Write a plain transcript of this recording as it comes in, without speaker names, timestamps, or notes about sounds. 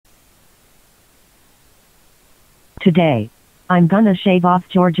Today, I'm gonna shave off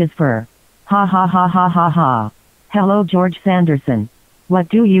George's fur. Ha ha ha ha ha ha. Hello George Sanderson. What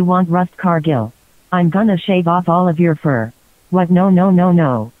do you want, Russ Cargill? I'm gonna shave off all of your fur. What? No no no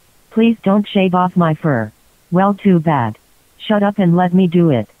no. Please don't shave off my fur. Well, too bad. Shut up and let me do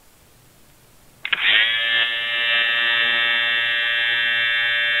it.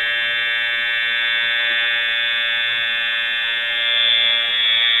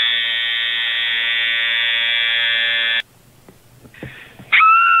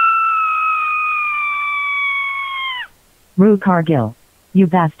 Russ Cargill. You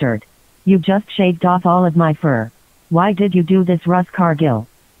bastard. You just shaved off all of my fur. Why did you do this, Russ Cargill?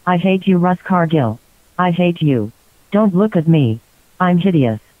 I hate you, Russ Cargill. I hate you. Don't look at me. I'm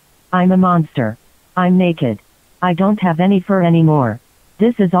hideous. I'm a monster. I'm naked. I don't have any fur anymore.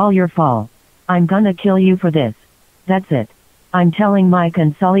 This is all your fault. I'm gonna kill you for this. That's it. I'm telling Mike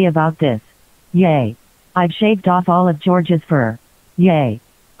and Sully about this. Yay. I've shaved off all of George's fur. Yay.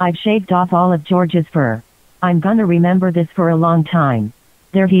 I've shaved off all of George's fur. I'm gonna remember this for a long time.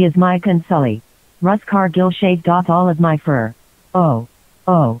 There he is, Mike and Sully. Russ Cargill shaved off all of my fur. Oh.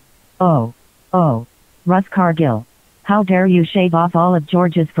 Oh. Oh. Oh. Russ Cargill. How dare you shave off all of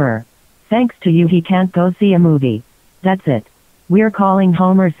George's fur? Thanks to you he can't go see a movie. That's it. We're calling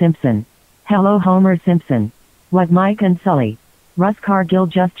Homer Simpson. Hello Homer Simpson. What, Mike and Sully? Russ Cargill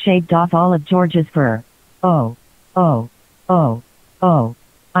just shaved off all of George's fur. Oh. Oh. Oh. Oh.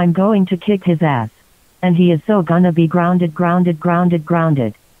 I'm going to kick his ass. And he is so gonna be grounded.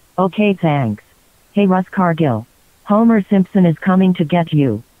 Okay, thanks. Hey Russ Cargill. Homer Simpson is coming to get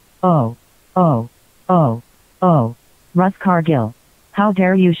you. Oh. Oh. Oh. Oh. Russ Cargill. How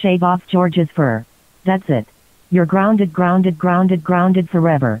dare you shave off George's fur? That's it. You're grounded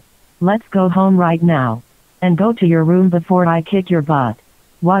forever. Let's go home right now. And go to your room before I kick your butt.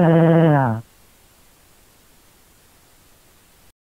 What?